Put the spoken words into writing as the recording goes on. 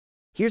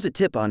Here's a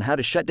tip on how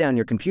to shut down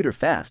your computer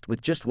fast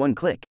with just one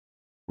click.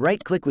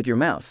 Right-click with your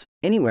mouse,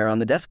 anywhere on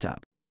the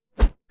desktop.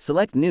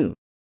 Select New.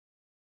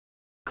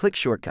 Click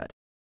Shortcut.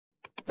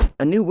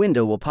 A new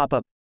window will pop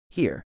up.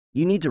 Here,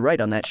 you need to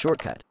write on that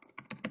shortcut.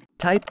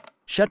 Type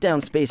shutdown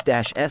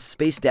 --S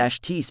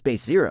 --T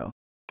 0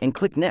 and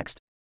click Next.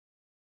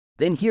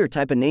 Then here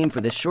type a name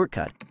for this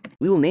shortcut.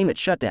 We will name it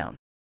Shutdown.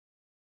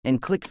 And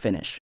click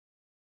Finish.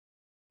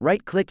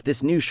 Right-click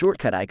this new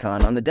shortcut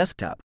icon on the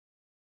desktop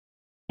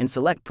and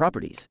select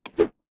Properties.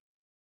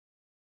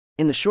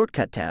 In the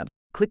Shortcut tab,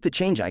 click the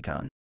Change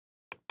icon.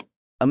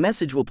 A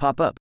message will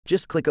pop up,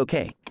 just click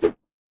OK.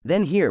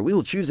 Then here we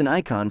will choose an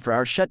icon for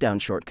our shutdown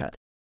shortcut.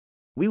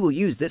 We will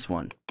use this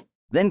one.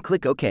 Then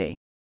click OK.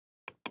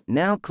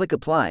 Now click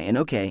Apply and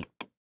OK.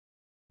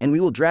 And we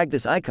will drag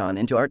this icon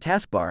into our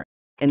taskbar,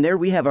 and there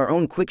we have our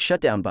own quick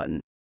shutdown button.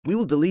 We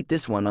will delete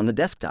this one on the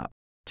desktop.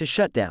 To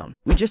shut down,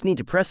 we just need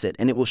to press it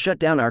and it will shut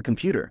down our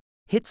computer.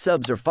 Hit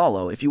subs or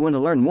follow if you want to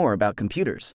learn more about computers.